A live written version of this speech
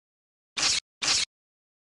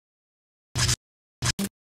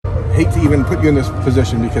hate to even put you in this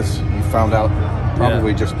position because you found out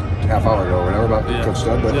probably just a half hour ago or whatever about Coach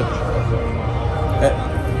Stud, but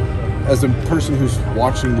as a person who's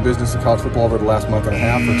watching the business of college football over the last month and a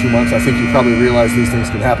half or 2 months, I think you probably realize these things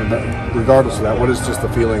can happen. But regardless of that, what is just the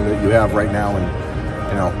feeling that you have right now,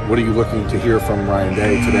 and what are you looking to hear from Ryan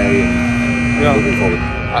Day today and moving forward?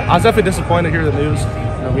 I was definitely disappointed to hear the news.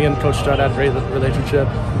 Me and Coach Stud had a great relationship,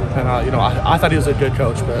 and I thought he was a good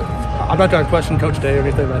coach, but I'm not going to question Coach Day or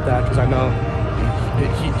anything like that because I know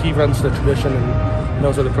he runs the tradition and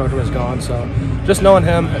knows where the program is going. So just knowing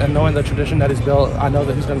him and knowing the tradition that he's built, I know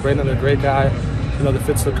that he's going to bring in a great guy, that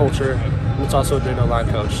fits the culture, and it's also a great O-line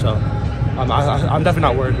coach. So I'm definitely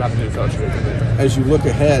not worried about a new coach or anything like that. As you look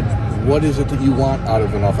ahead, what is it that you want out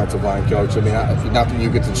of an offensive line coach? I mean, not that you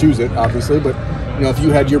get to choose it, obviously, but if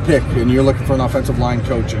you had your pick and you're looking for an offensive line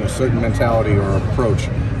coach and a certain mentality or approach,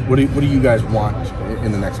 what do you guys want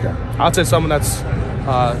in the next guy? I'd say someone that's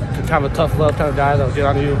kind of a tough love kind of guy that'll get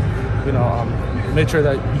on you, make sure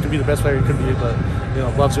that you can be the best player you could be, but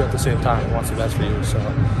loves you at the same time and wants the best for you. So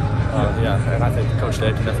and I think Coach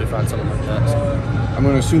Day can definitely find someone like that. So. I'm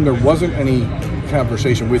going to assume there wasn't any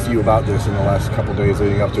conversation with you about this in the last couple of days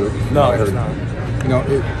leading up to it. No, there's not.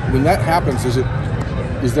 When that happens,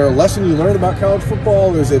 is there a lesson you learned about college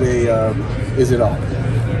football? Is it all?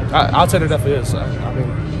 I'd say there definitely is. I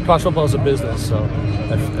mean, college football is a business, so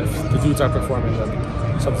if the dudes aren't performing,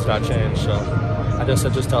 then something's got to change. So I guess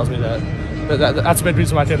that just tells me that's a big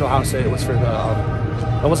reason why I came to Ohio State. It was for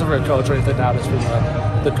it wasn't for a coach or anything. That was for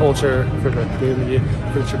the culture, for the community,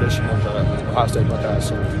 for the tradition of the Ohio State Buckeyes.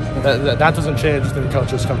 So that doesn't change with the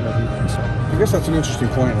coaches coming to beat. So I guess that's an interesting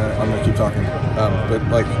point. I'm going to keep talking, but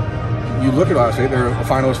like. You look at Ohio State, they're a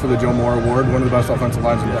finalist for the Joe Moore Award, one of the best offensive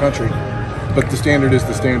lines in the country. But the standard is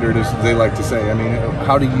the standard, as they like to say. I mean,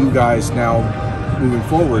 how do you guys now, moving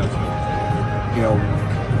forward,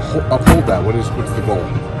 uphold that? What's the goal?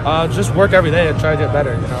 Just work every day and try to get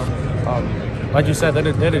better. Like you said, they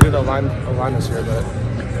did a good line this year, but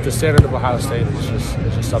the standard of Ohio State is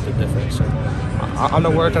just something different. So I'm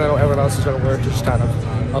gonna work, and I know everyone else is gonna work to just kind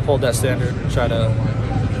of uphold that standard and try to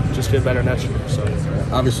just get better next year. So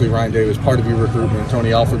obviously Ryan Day was part of your recruitment.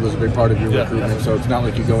 Tony Alford was a big part of your recruitment. So it's not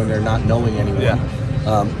like you go in there not knowing anyone.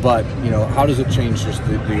 But how does it change just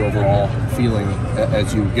the overall feeling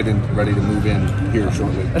as you get ready to move in here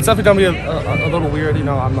shortly? It's definitely gonna be a little weird.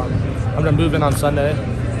 I'm gonna move in on Sunday,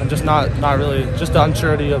 and just not really just the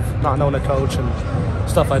uncertainty of not knowing a coach and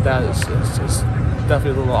stuff like that is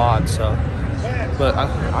definitely a little odd. So. But I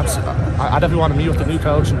definitely want to meet with the new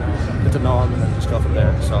coach and get to know him and then just go from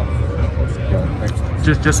there. So,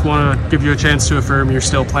 just want to give you a chance to affirm you're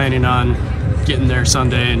still planning on getting there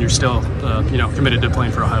Sunday and you're still committed to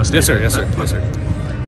playing for Ohio State. Yes, sir.